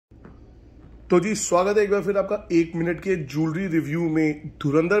तो जी स्वागत है एक बार फिर आपका 1 मिनट के ज्वेलरी रिव्यू में।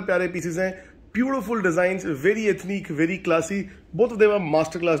 धुरंधर प्यारे पीसेस हैं, beautiful designs, very ethnic, very classy, both of them are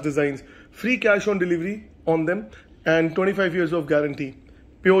master class designs. Free cash on delivery on them and 25 years of guarantee.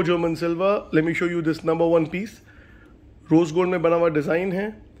 Pure German silver. Let me show you this number one piece. Rose gold में बना हुआ design है,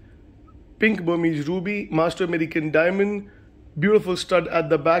 pink Burmese ruby, master American diamond, beautiful stud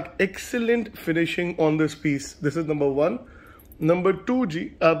at the back, excellent finishing on this piece. This is number one. Number 2 जी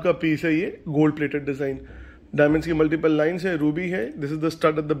आपका piece है, ये gold plated design, diamonds की multiple lines है, Ruby है, this is the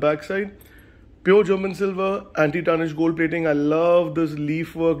stud at the back side, pure German silver, anti tarnish gold plating. I love this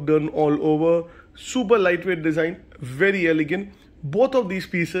leaf work done all over, super light weight design, very elegant. Both of these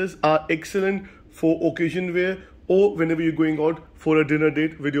pieces are excellent for occasion where or whenever you're going out for a dinner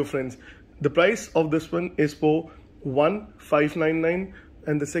date with your friends. The price of this one is for 1599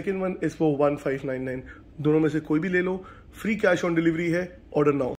 and the second one is for 1599. दोनों में से कोई भी ले लो, free cash on delivery है. Order now.